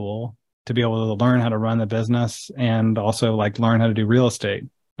law school to be able to learn how to run the business and also like learn how to do real estate.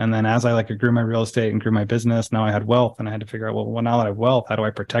 And then as I grew my real estate and grew my business, now I had wealth, and I had to figure out, well, now that I have wealth, how do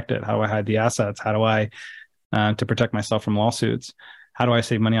I protect it? How do I hide the assets? How do I, to protect myself from lawsuits? How do I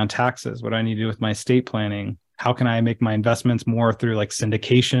save money on taxes? What do I need to do with my estate planning? How can I make my investments more through like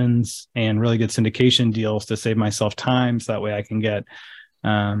syndications and really good syndication deals to save myself time, so that way I can get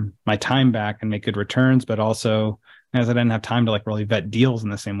my time back and make good returns, but also as I didn't have time to like really vet deals in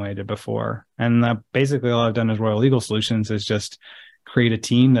the same way I did before. And basically all I've done as Royal Legal Solutions is just create a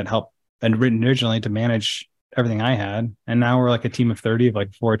team that helped, and written originally to manage everything I had. And now we're like a team of 30 of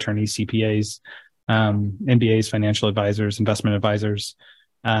like 4 attorneys, CPAs, MBAs, financial advisors, investment advisors,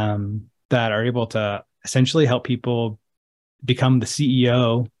 that are able to essentially help people become the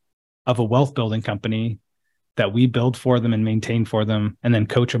CEO of a wealth building company that we build for them and maintain for them, and then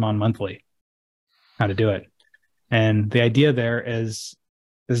coach them on monthly how to do it. And the idea there is,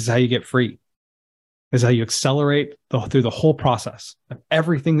 this is how you get free. This is how you accelerate through the whole process of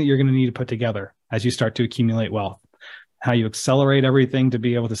everything that you're going to need to put together as you start to accumulate wealth. How you accelerate everything to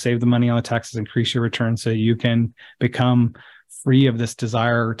be able to save the money on the taxes, increase your return, so you can become free of this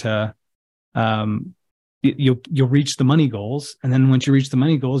desire to, you'll reach the money goals. And then once you reach the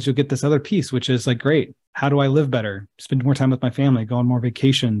money goals, you'll get this other piece, which is like, great, how do I live better? Spend more time with my family, go on more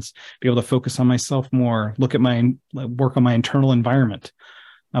vacations, be able to focus on myself more, work on my internal environment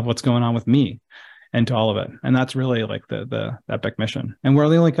of what's going on with me, and to all of it. And that's really like the epic mission. And we're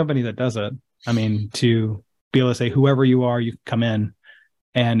the only company that does it. I mean, to be able to say, whoever you are, you can come in.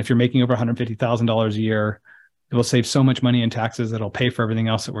 And if you're making over $150,000 a year, it will save so much money in taxes that it'll pay for everything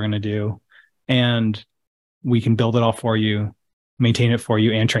else that we're going to do. And we can build it all for you, maintain it for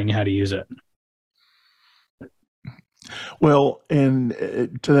you, and train you how to use it. Well,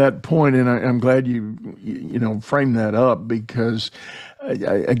 and to that point, and I'm glad you framed that up, because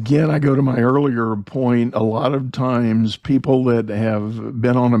again, I go to my earlier point. A lot of times, people that have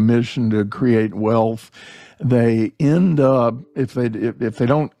been on a mission to create wealth, they end up, if they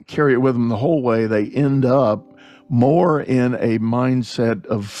don't carry it with them the whole way, they end up more in a mindset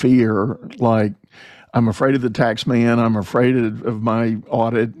of fear, like, I'm afraid of the tax man. I'm afraid of my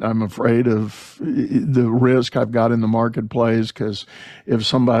audit. I'm afraid of the risk I've got in the marketplace, because if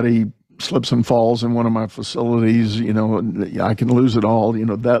somebody slips and falls in one of my facilities, I can lose it all.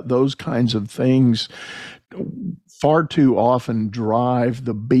 Those kinds of things far too often drive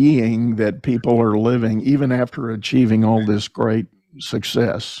the being that people are living, even after achieving all this great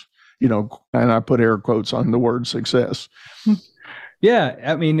success. And I put air quotes on the word success. Yeah,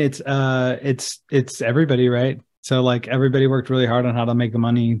 I mean, it's everybody, right? So like everybody worked really hard on how to make the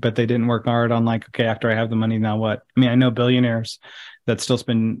money, but they didn't work hard on like, okay, after I have the money, now what? I mean, I know billionaires that still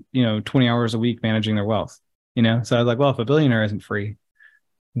spend 20 hours a week managing their wealth. So I was like, well, if a billionaire isn't free,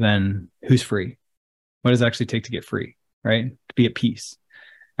 then who's free? What does it actually take to get free, right? To be at peace,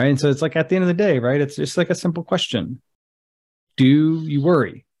 right? And so it's like, at the end of the day, right? It's just like a simple question: do you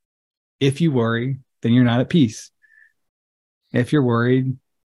worry? If you worry, then you're not at peace. If you're worried,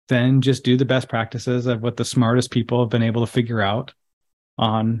 then just do the best practices of what the smartest people have been able to figure out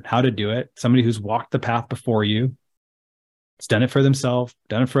on how to do it. Somebody who's walked the path before you, has done it for themselves,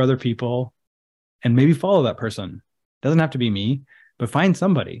 done it for other people, and maybe follow that person. Doesn't have to be me, but find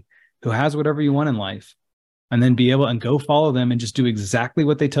somebody who has whatever you want in life, and then be able and go follow them and just do exactly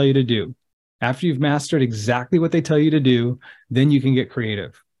what they tell you to do. After you've mastered exactly what they tell you to do, then you can get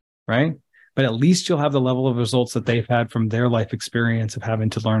creative, right? but at least you'll have the level of results that they've had from their life experience of having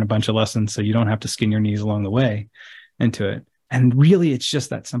to learn a bunch of lessons. So you don't have to skin your knees along the way into it. And really, it's just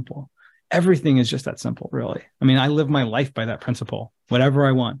that simple. Everything is just that simple, really. I mean, I live my life by that principle. Whatever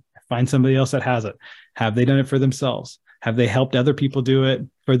I want, find somebody else that has it. Have they done it for themselves? Have they helped other people do it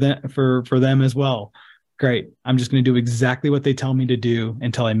for them as well? Great. I'm just going to do exactly what they tell me to do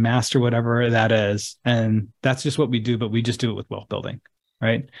until I master whatever that is. And that's just what we do, but we just do it with wealth building,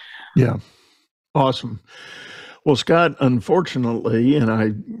 right? Yeah. Awesome. Well, Scott, unfortunately,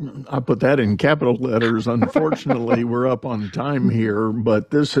 and I put that in capital letters, unfortunately, we're up on time here,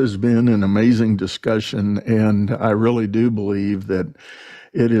 but this has been an amazing discussion, and I really do believe that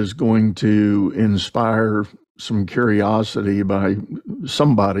it is going to inspire some curiosity by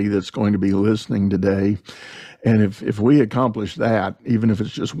somebody that's going to be listening today. And if we accomplish that, even if it's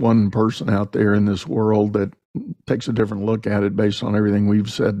just one person out there in this world that takes a different look at it based on everything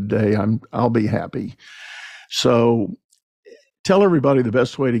we've said today, I'll be happy. So tell everybody the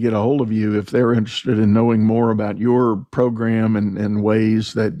best way to get a hold of you if they're interested in knowing more about your program and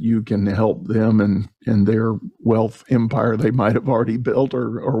ways that you can help them and their wealth empire they might have already built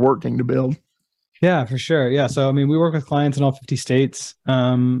or working to build. Yeah, for sure. Yeah. So, I mean, we work with clients in all 50 states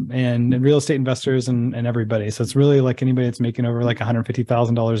and real estate investors and everybody. So it's really like anybody that's making over like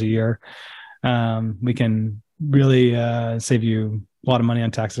 $150,000 a year. We can really save you a lot of money on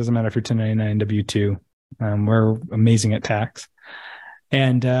taxes. Doesn't matter if you're 1099 W-2. We're amazing at tax.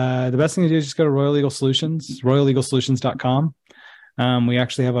 And the best thing to do is just go to Royal Legal Solutions, royallegalsolutions.com. We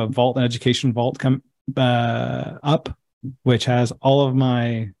actually have a vault, an education vault up, which has all of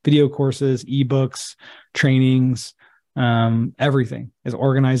my video courses, ebooks, trainings, everything is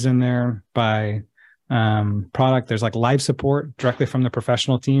organized in there by product. There's like live support directly from the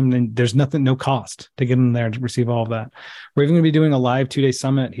professional team. Then there's no cost to get in there to receive all of that. We're even going to be doing a live 2-day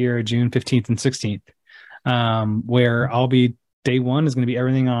summit here, June 15th and 16th, where I'll be, day one is going to be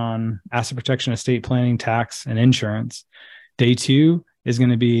everything on asset protection, estate planning, tax, and insurance. Day two is going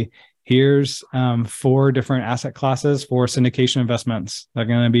to be, here's 4 different asset classes for syndication investments. They're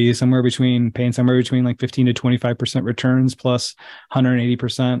going to be paying somewhere between like 15 to 25% returns plus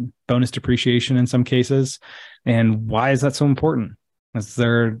 180% bonus depreciation in some cases. And why is that so important? Is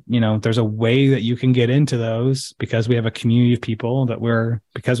there's a way that you can get into those because we have a community of people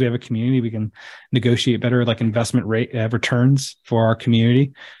because we have a community, we can negotiate better like investment rate returns for our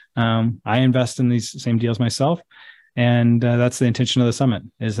community. I invest in these same deals myself. And that's the intention of the summit.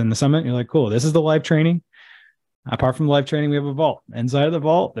 Is in the summit, you're like, cool, this is the live training. Apart from the live training, we have a vault. Inside of the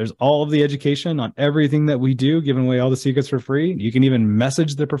vault, there's all of the education on everything that we do, giving away all the secrets for free. You can even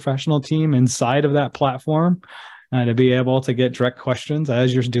message the professional team inside of that platform to be able to get direct questions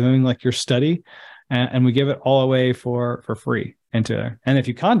as you're doing like your study. And we give it all away for free into there. And if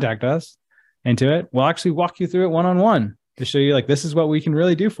you contact us into it, we'll actually walk you through it one-on-one to show you like, this is what we can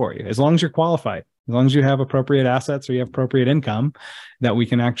really do for you. As long as you're qualified. As long as you have appropriate assets or you have appropriate income, that we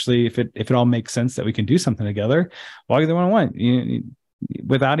can actually, if it all makes sense, that we can do something together, walk the one-on-one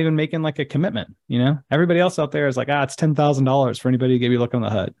without even making like a commitment. Everybody else out there is like, it's $10,000 for anybody to give you a look on the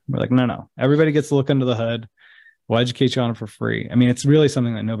HUD. We're like, no. Everybody gets to look under the HUD. We'll educate you on it for free. I mean, it's really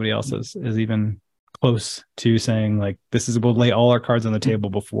something that nobody else is even close to saying like, we'll lay all our cards on the table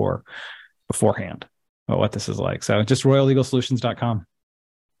beforehand about what this is like. So just royallegalsolutions.com.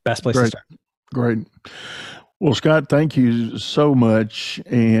 Best place to start. Great. Well, Scott, thank you so much.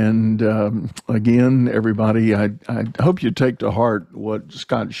 And again, everybody, I hope you take to heart what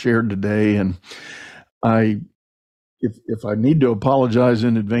Scott shared today. And if I need to apologize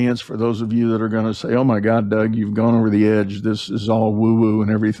in advance for those of you that are going to say, oh my God, Doug, you've gone over the edge. This is all woo-woo and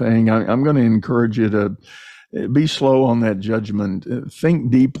everything. I'm going to encourage you to be slow on that judgment.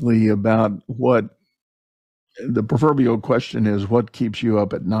 Think deeply about what the proverbial question is, what keeps you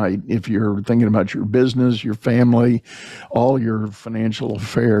up at night? If you're thinking about your business, your family, all your financial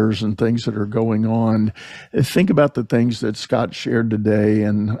affairs and things that are going on, think about the things that Scott shared today.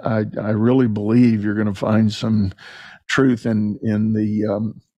 And I really believe you're going to find some truth in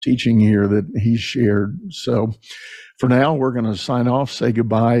the teaching here that he shared. So for now, we're going to sign off, say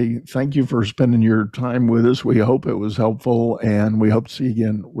goodbye. Thank you for spending your time with us. We hope it was helpful, and we hope to see you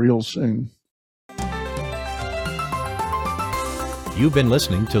again real soon. You've been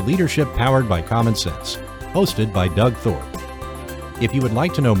listening to Leadership Powered by Common Sense, hosted by Doug Thorpe. If you would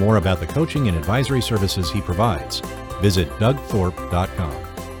like to know more about the coaching and advisory services he provides, visit dougthorpe.com.